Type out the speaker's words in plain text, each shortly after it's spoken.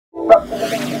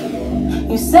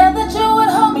You said that you would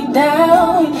hold me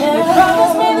down. You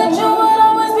promised me that you would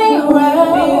always be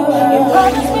around. You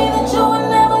promised me that you would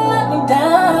never let me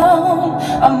down.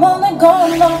 I'm only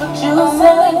going off what you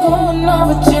said. I'm only going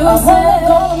off what you said.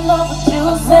 I'm only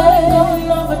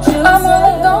going off what you said. I'm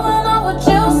only going off what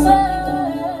you said.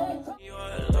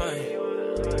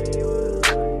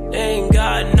 Ain't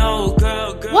got no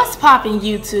girl. What's poppin',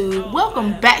 YouTube?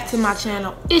 Welcome back to my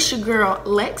channel. It's your girl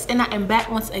Lex, and I am back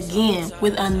once again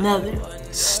with another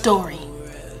story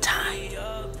time.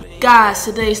 Guys,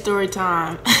 today's story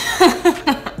time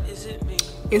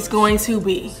is going to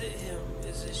be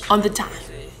on the time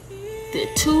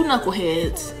that two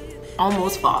knuckleheads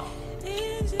almost fought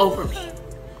over me.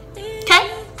 Okay?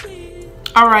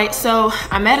 Alright, so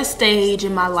I'm at a stage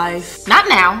in my life, not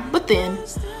now, but then,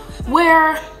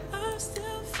 where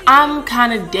I'm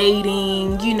kind of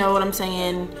dating, you know what I'm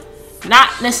saying? Not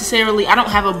necessarily, I don't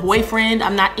have a boyfriend,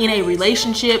 I'm not in a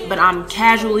relationship, but I'm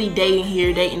casually dating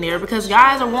here, dating there, because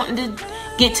guys are wanting to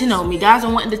get to know me, guys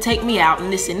are wanting to take me out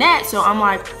and this and that, so I'm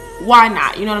like, why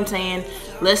not? You know what I'm saying?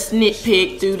 Let's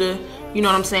nitpick through the, you know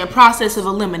what I'm saying, process of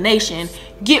elimination,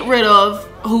 get rid of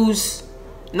who's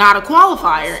not a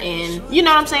qualifier, and you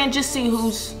know what I'm saying, just see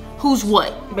who's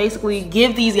what. Basically,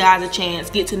 give these guys a chance,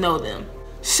 get to know them.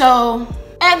 So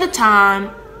at the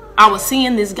time, I was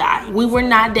seeing this guy. We were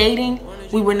not dating.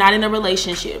 We were not in a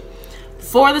relationship.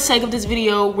 For the sake of this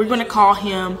video, we're going to call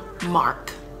him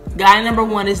Mark. Guy number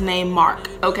one is named Mark,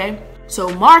 okay? So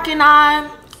Mark and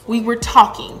I, we were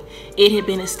talking. It had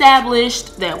been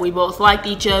established that we both liked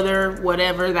each other,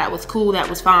 whatever. That was cool. That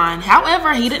was fine.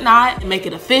 However, he did not make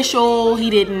it official. He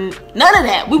didn't, none of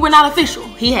that. We were not official.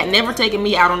 He had never taken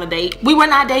me out on a date. We were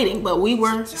not dating, but we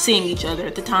were seeing each other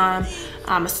at the time.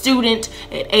 I'm a student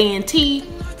at A&T,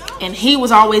 and he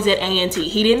was always at A&T.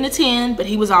 He didn't attend, but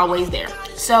he was always there.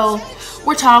 So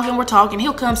we're talking.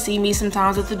 He'll come see me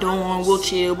sometimes at the dorm. We'll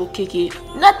chill, we'll kick it.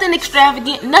 Nothing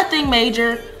extravagant, nothing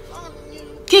major.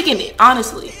 Kicking it,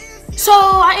 honestly. So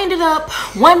I ended up,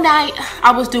 one night,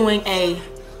 I was doing a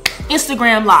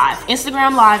Instagram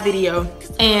live video,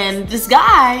 and this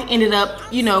guy ended up,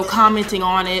 you know, commenting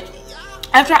on it.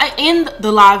 After I end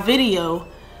the live video,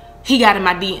 he got in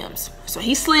my DMs. So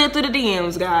he slid through the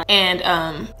DMs, guys,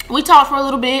 and we talked for a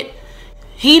little bit.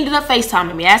 He ended up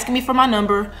FaceTiming me, asking me for my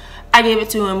number. I gave it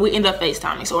to him. We ended up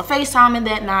FaceTiming. So we're FaceTiming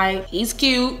that night. He's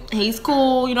cute. He's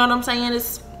cool. You know what I'm saying?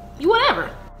 It's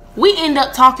whatever. We end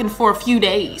up talking for a few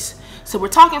days. So we're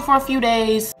talking for a few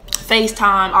days,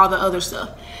 FaceTime, all the other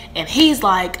stuff. And he's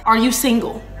like, are you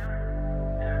single?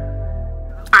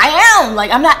 I am.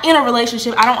 Like, I'm not in a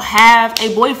relationship. I don't have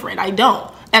a boyfriend. I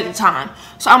don't at the time.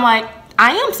 So I'm like,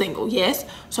 I am single, yes.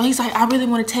 So he's like, I really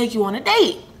want to take you on a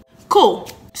date. Cool.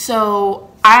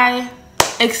 So I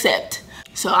accept.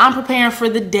 So I'm preparing for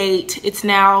the date. It's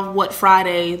now, what,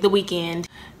 Friday, the weekend.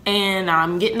 And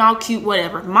I'm getting all cute,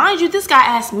 whatever. Mind you, this guy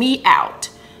asked me out.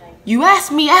 You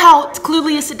asked me out,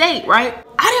 clearly it's a date, right?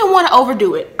 I didn't want to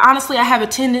overdo it. Honestly, I have a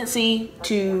tendency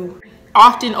to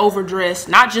often overdress,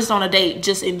 not just on a date,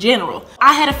 just in general.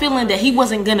 I had a feeling that he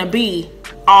wasn't gonna be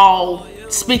all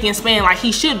spick and span like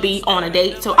he should be on a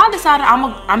date. So I decided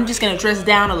I'm just gonna dress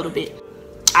down a little bit.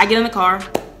 I get in the car.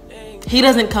 He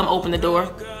doesn't come open the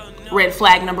door. Red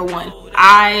flag number one.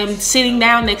 I'm sitting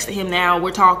down next to him now.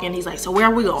 We're talking. He's like, so where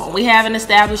are we going? We haven't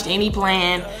established any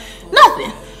plan.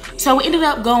 Nothing. So we ended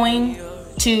up going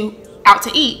out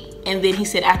to eat. And then he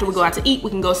said after we go out to eat, we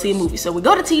can go see a movie. So we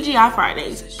go to TGI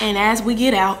Fridays. And as we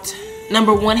get out,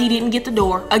 number one, he didn't get the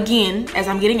door. Again, as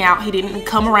I'm getting out, he didn't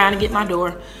come around and get my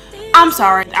door. I'm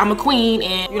sorry, I'm a queen,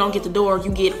 and you don't get the door,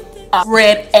 you get a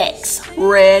red X.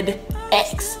 Red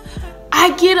X.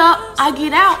 I get up, I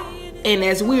get out, and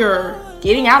as we're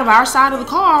getting out of our side of the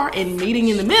car and meeting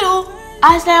in the middle,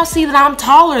 I now see that I'm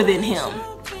taller than him.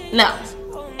 No.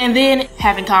 And then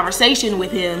having conversation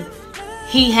with him,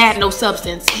 he had no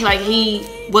substance. Like, he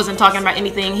wasn't talking about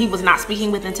anything. He was not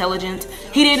speaking with intelligence.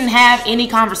 He didn't have any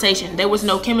conversation. There was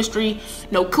no chemistry,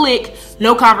 no click,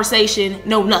 no conversation,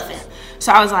 no nothing.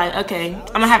 So I was like, okay, I'm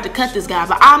gonna have to cut this guy.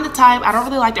 But I'm the type, I don't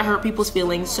really like to hurt people's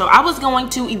feelings. So I was going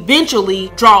to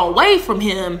eventually draw away from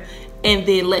him and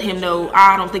then let him know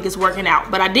I don't think it's working out.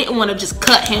 But I didn't want to just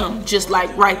cut him just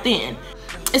like right then.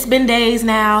 It's been days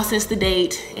now since the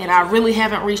date, and I really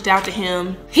haven't reached out to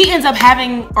him. He ends up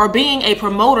having or being a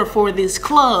promoter for this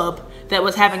club that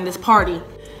was having this party.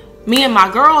 Me and my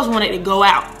girls wanted to go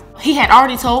out. He had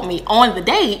already told me on the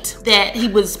date that he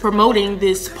was promoting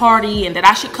this party and that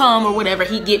I should come or whatever.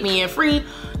 He'd get me in free,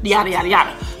 yada, yada,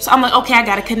 yada. So I'm like, okay, I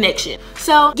got a connection.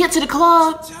 So get to the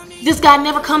club. This guy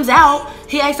never comes out.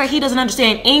 He acts like he doesn't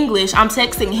understand English. I'm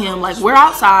texting him like, we're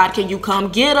outside. Can you come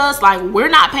get us? Like, we're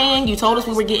not paying. You told us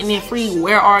we were getting in free.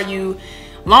 Where are you?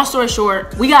 Long story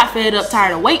short, we got fed up,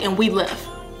 tired of waiting. We left.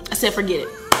 I said, forget it.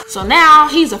 So now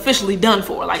he's officially done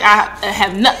for. Like, I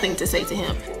have nothing to say to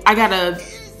him. I got a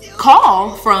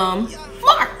call from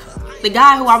Mark, the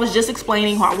guy who I was just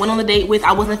explaining, who I went on the date with.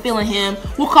 I wasn't feeling him.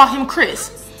 We'll call him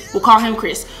Chris.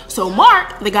 So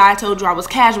Mark, the guy I told you I was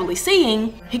casually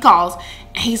seeing, he calls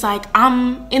and he's like,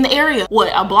 I'm in the area.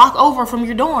 What, a block over from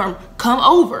your dorm? Come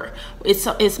over.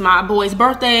 It's my boy's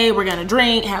birthday. We're gonna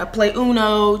drink, play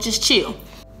Uno, just chill.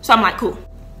 So I'm like, cool.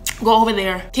 Go over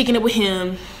there, kicking it with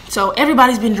him. So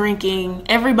everybody's been drinking.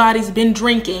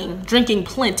 Drinking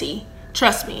plenty.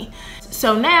 Trust me.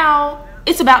 So now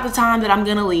it's about the time that I'm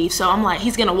gonna leave. So I'm like,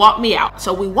 he's gonna walk me out.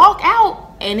 So we walk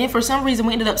out, and then for some reason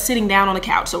we ended up sitting down on the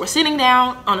couch. So we're sitting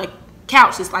down on a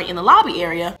couch that's like in the lobby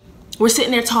area. We're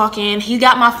sitting there talking. He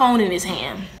got my phone in his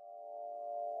hand.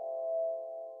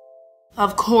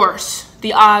 Of course,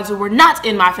 the odds were not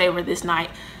in my favor this night.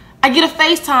 I get a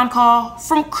FaceTime call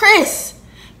from Chris.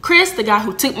 Chris, the guy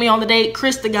who took me on the date.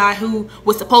 Chris, the guy who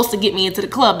was supposed to get me into the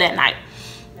club that night.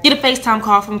 Get a FaceTime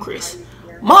call from Chris.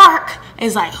 Mark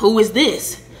is like, who is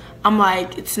this? I'm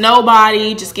like, it's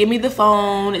nobody. Just give me the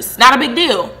phone. It's not a big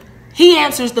deal. He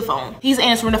answers the phone. He's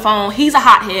answering the phone. He's a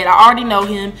hothead. I already know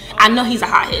him. I know he's a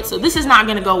hothead. So this is not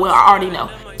going to go well. I already know.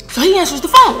 So he answers the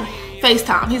phone.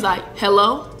 FaceTime. He's like,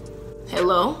 hello?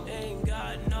 Hello?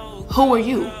 Who are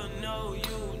you?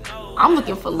 I'm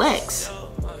looking for Lex.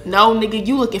 No, nigga,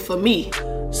 you looking for me.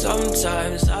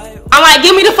 Sometimes I'm like,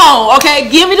 give me the phone, okay?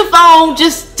 Give me the phone.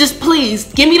 Just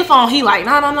please, give me the phone. He like,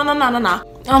 nah.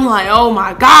 I'm like, oh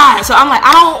my God. So I'm like,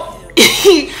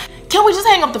 can we just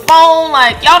hang up the phone?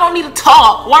 Like, y'all don't need to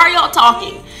talk. Why are y'all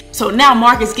talking? So now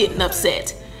Mark is getting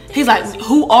upset. He's like,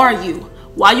 who are you?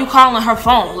 Why you calling her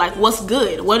phone? Like, what's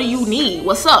good? What do you need?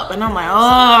 What's up? And I'm like,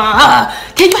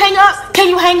 can you hang up? Can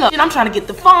you hang up? And I'm trying to get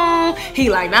the phone. He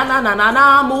like,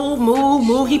 nah,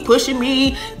 move. He pushing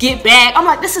me, get back. I'm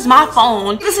like, this is my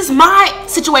phone. This is my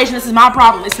situation. This is my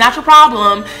problem. It's not your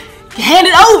problem. Hand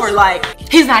it over. Like,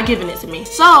 he's not giving it to me.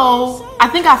 So I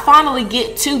think I finally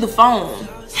get to the phone,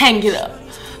 hang it up.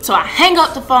 So I hang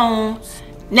up the phone.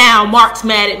 Now Mark's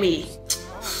mad at me.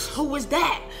 Who is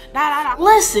that?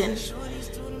 Listen.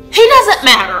 He doesn't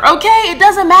matter, okay? It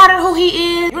doesn't matter who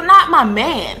he is. You're not my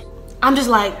man. I'm just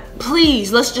like,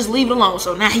 please, let's just leave it alone.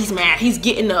 So now he's mad. He's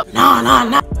getting up.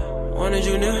 Nah. Wanted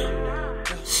you know.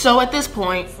 So at this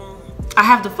point, I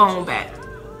have the phone back.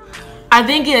 I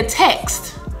then get a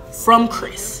text from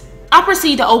Chris. I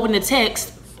proceed to open the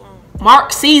text.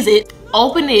 Mark sees it,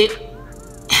 open it,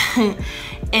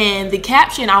 and the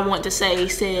caption I want to say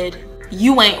said,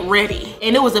 you ain't ready.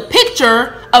 And it was a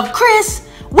picture of Chris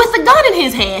with a gun in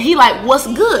his hand. He like, what's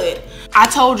good? I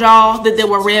told y'all that there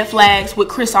were red flags with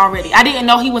Chris already. I didn't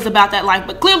know he was about that life,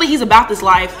 but clearly he's about this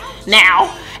life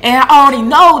now. And I already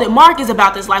know that Mark is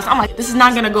about this life. So I'm like, this is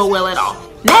not gonna go well at all.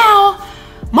 Now,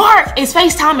 Mark is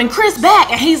FaceTiming Chris back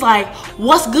and he's like,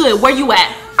 what's good? Where you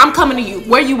at? I'm coming to you.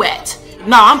 Where you at?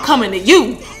 No, I'm coming to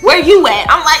you. Where you at?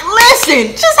 I'm like,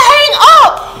 listen, just hang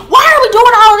up. Why are we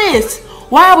doing all this?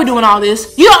 Why are we doing all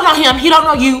this? You don't know him. He don't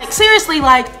know you. Like, seriously,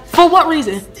 like, for what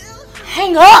reason?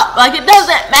 Hang up. Like, it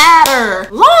doesn't matter.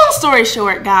 Long story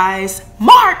short, guys,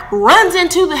 Mark runs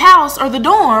into the house or the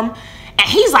dorm and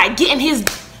he's like getting his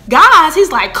guys.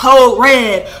 He's like, code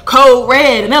red.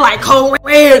 And they're like, code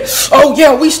red. Oh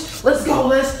yeah, let's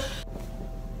go.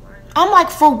 I'm like,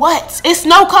 for what? It's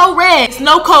no code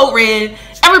red.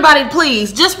 Everybody,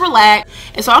 please, just relax.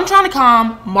 And so I'm trying to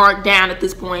calm Mark down at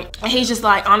this point. And he's just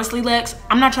like, honestly, Lex,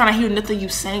 I'm not trying to hear nothing you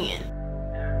saying.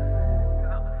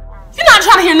 You're not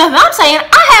trying to hear nothing I'm saying.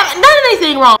 I haven't done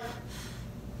anything wrong.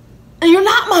 And you're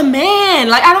not my man.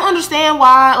 Like, I don't understand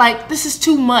why. Like, this is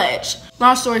too much.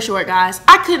 Long story short, guys,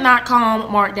 I could not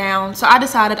calm Mark down. So I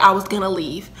decided I was going to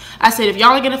leave. I said, if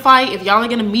y'all are going to fight, if y'all are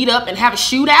going to meet up and have a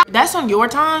shootout, that's on your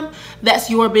time. That's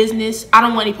your business. I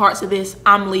don't want any parts of this.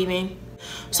 I'm leaving.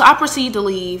 So I proceed to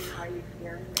leave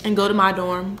and go to my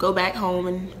dorm, go back home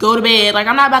and go to bed. Like,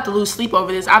 I'm not about to lose sleep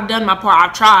over this. I've done my part.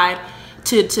 I've tried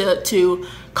to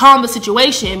calm the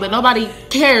situation, but nobody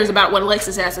cares about what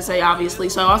Alexis has to say, obviously.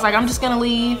 So I was like, I'm just gonna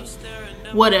leave,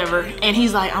 whatever. And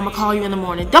he's like, I'm gonna call you in the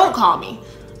morning. Don't call me.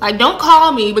 Like, don't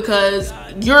call me because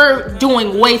you're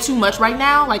doing way too much right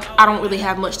now. Like, I don't really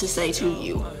have much to say to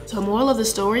you. So moral of the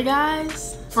story,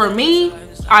 guys, for me,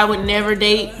 I would never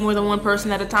date more than one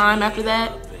person at a time after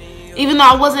that. Even though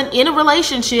I wasn't in a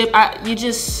relationship,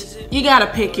 you gotta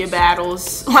pick your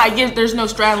battles. Like, there's no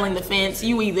straddling the fence.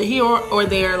 You either here or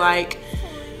there. Like,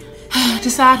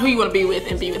 decide who you want to be with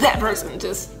and be with that person.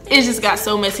 Just it just got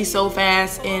so messy so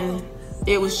fast, and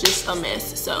it was just a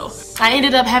mess. So I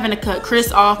ended up having to cut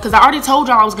Chris off because I already told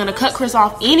y'all I was gonna cut Chris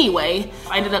off anyway.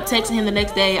 I ended up texting him the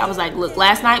next day. I was like, look,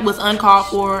 last night was uncalled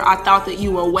for. I thought that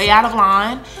you were way out of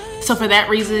line. So for that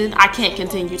reason, I can't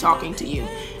continue talking to you.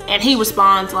 And he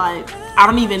responds like,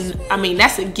 I mean,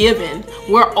 that's a given.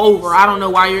 We're over. I don't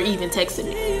know why you're even texting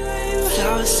me.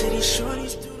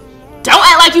 Don't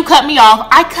act like you cut me off.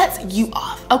 I cut you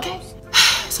off, okay?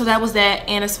 So that was that.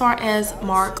 And as far as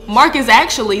Mark is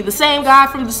actually the same guy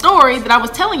from the story that I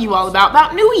was telling you all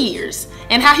about New Year's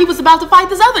and how he was about to fight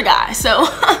this other guy. So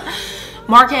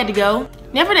Mark had to go.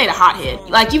 Never date a hothead.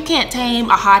 Like, you can't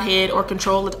tame a hothead or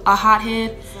control a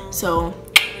hothead. So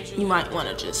you might want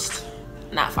to just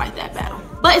not fight that battle.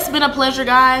 But it's been a pleasure,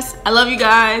 guys. I love you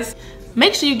guys.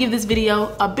 Make sure you give this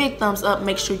video a big thumbs up.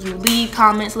 Make sure you leave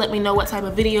comments. Let me know what type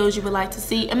of videos you would like to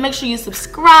see. And make sure you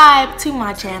subscribe to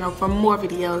my channel for more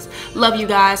videos. Love you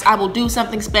guys. I will do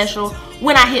something special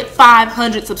when I hit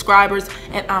 500 subscribers.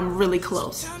 And I'm really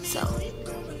close. So,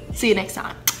 see you next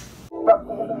time.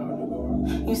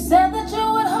 You said that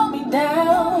you would hold me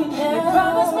down. You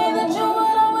promised me that you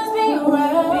would always be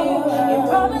around. You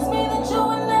promised me that you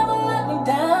would never let me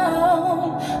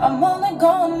down. I'm only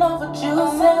going off what you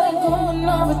said. I'm only going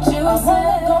off what you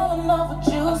said.